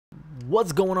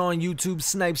What's going on, YouTube?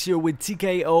 Snipes here with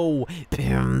TKO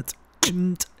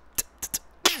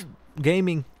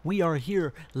Gaming. We are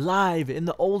here live in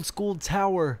the old school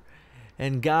tower.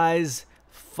 And guys,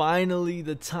 finally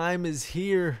the time is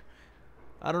here.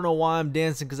 I don't know why I'm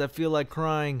dancing because I feel like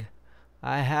crying.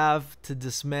 I have to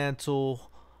dismantle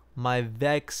my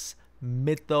VEX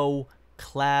Mytho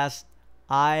class.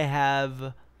 I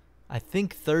have, I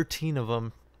think, 13 of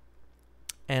them.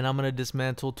 And I'm going to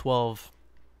dismantle 12.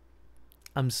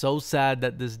 I'm so sad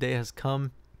that this day has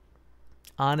come.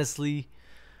 Honestly,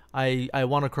 I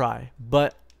want to cry,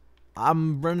 but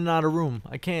I'm running out of room.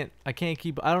 I can't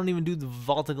keep. I don't even do the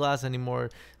Vaulted Glass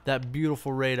anymore. That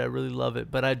beautiful raid, I really love it,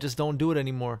 but I just don't do it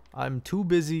anymore. I'm too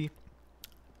busy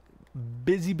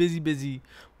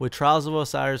with Trials of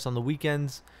Osiris on the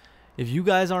weekends. If you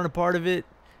guys aren't a part of it,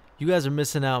 you guys are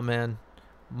missing out, man.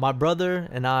 My brother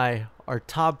and I are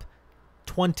top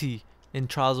 20 in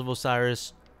Trials of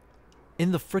Osiris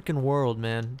in the freaking world,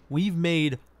 man. We've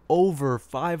made over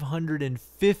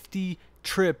 550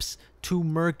 trips to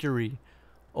Mercury.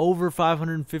 Over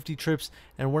 550 trips,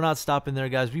 and we're not stopping there,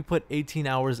 guys. We put 18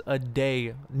 hours a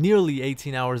day, nearly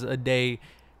 18 hours a day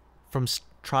from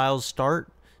trials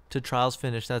start to trials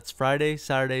finish. That's Friday,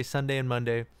 Saturday, Sunday, and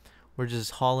Monday. We're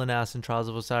just hauling ass in Trials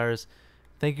of Osiris.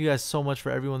 Thank you guys so much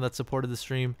for everyone that supported the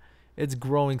stream. It's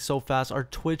growing so fast. Our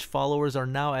Twitch followers are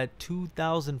now at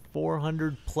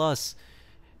 2,400 plus.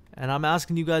 And I'm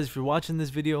asking you guys, if you're watching this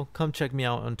video, come check me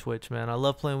out on Twitch, man. I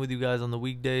love playing with you guys on the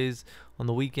weekdays, on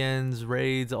the weekends,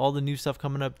 raids, all the new stuff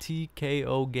coming up.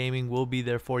 TKO Gaming will be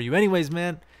there for you. Anyways,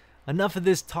 man, enough of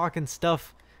this talking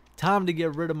stuff. Time to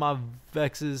get rid of my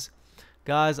Vexes.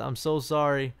 Guys, I'm so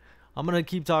sorry. I'm going to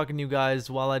keep talking to you guys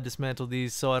while I dismantle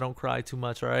these so I don't cry too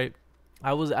much, all right?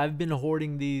 I've been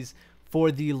hoarding these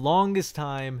for the longest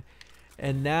time,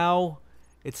 and now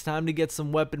it's time to get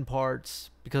some weapon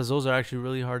parts, because those are actually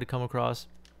really hard to come across.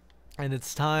 And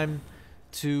it's time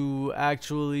to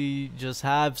actually just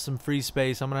have some free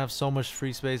space. I'm going to have so much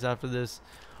free space after this.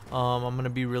 I'm going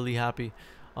to be really happy.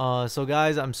 So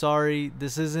guys, I'm sorry.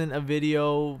 This isn't a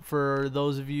video for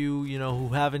those of you, who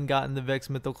haven't gotten the VEX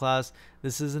Mytho class.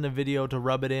 This isn't a video to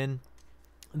rub it in.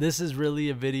 This is really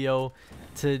a video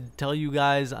to tell you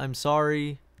guys I'm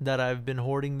sorry that I've been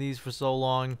hoarding these for so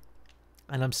long.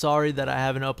 And I'm sorry that I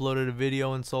haven't uploaded a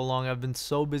video in so long. I've been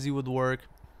so busy with work.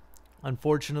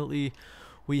 Unfortunately,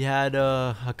 we had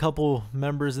a couple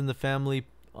members in the family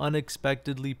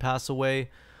unexpectedly pass away.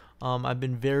 I've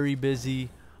been very busy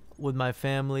with my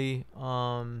family.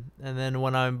 And then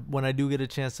when I do get a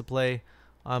chance to play,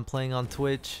 I'm playing on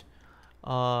Twitch.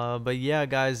 But yeah,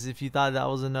 guys, if you thought that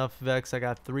was enough VEX, I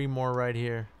got 3 more right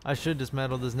here. I should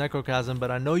dismantle this Necrochasm,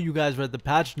 but I know you guys read the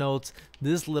patch notes.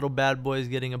 This little bad boy is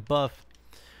getting a buff.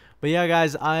 But yeah,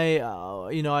 guys, I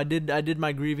did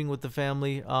my grieving with the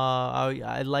family.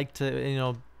 I'd like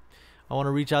to, I want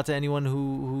to reach out to anyone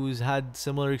who's had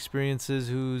similar experiences,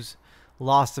 who's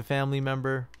lost a family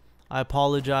member. I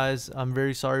apologize. I'm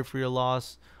very sorry for your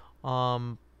loss.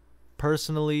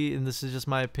 Personally, and this is just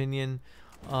my opinion,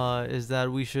 is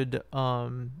that we should,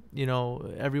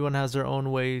 everyone has their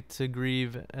own way to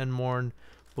grieve and mourn,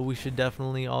 but we should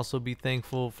definitely also be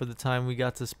thankful for the time we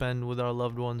got to spend with our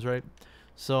loved ones, right?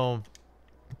 So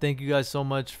thank you guys so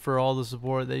much for all the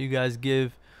support that you guys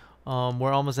give.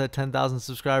 We're almost at 10,000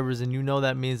 subscribers, and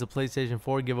that means the PlayStation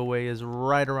 4 giveaway is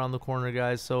right around the corner,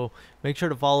 guys. So make sure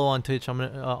to follow on Twitch.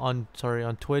 On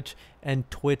Twitch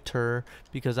and Twitter,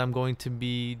 because I'm going to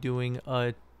be doing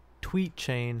a tweet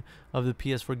chain of the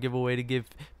PS4 giveaway to give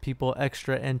people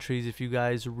extra entries if you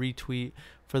guys retweet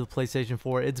for the PlayStation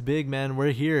 4. It's big, man.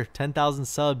 We're here, 10,000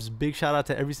 subs. Big shout out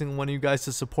to every single one of you guys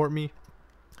to support me.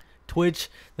 Twitch,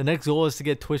 the next goal is to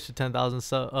get Twitch to 10,000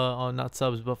 not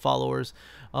subs but followers,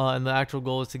 and the actual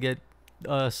goal is to get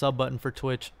a sub button for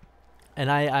Twitch.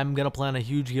 And I'm gonna plan a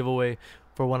huge giveaway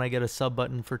for when I get a sub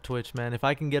button for Twitch, man. If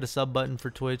I can get a sub button for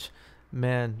Twitch,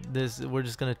 man, we're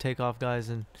just gonna take off, guys.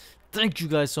 And thank you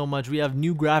guys so much. We have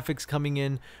new graphics coming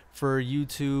in for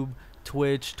YouTube,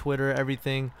 Twitch, Twitter,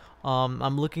 everything.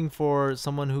 I'm looking for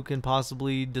someone who can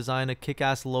possibly design a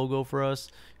kick-ass logo for us.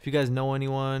 If you guys know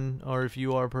anyone, or if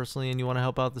you are personally and you want to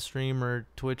help out the stream or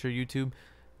Twitch or YouTube,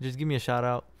 just give me a shout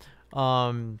out.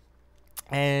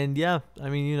 And yeah,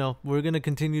 I mean, we're gonna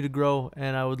continue to grow,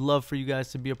 and I would love for you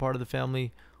guys to be a part of the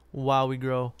family while we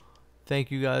grow.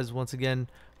 Thank you guys once again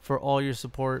for all your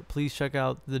support. Please check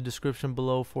out the description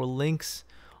below for links.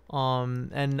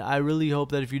 And I really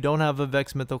hope that if you don't have a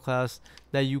VEX Mytho class,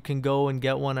 that you can go and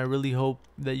get one. I really hope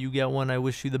that you get one. I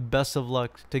wish you the best of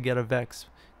luck to get a VEX.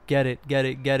 Get it, get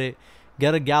it, get it.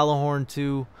 Get a Gallahorn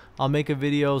too. I'll make a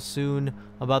video soon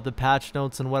about the patch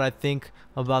notes and what I think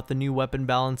about the new weapon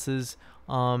balances.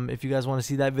 If you guys want to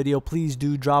see that video, please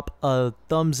do drop a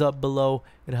thumbs up below.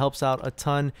 It helps out a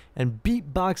ton. And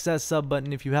beatbox that sub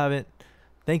button if you haven't.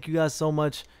 Thank you guys so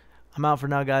much. I'm out for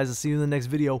now, guys. I'll see you in the next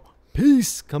video.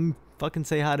 Peace. Come fucking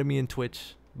say hi to me in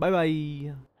Twitch. Bye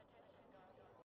bye.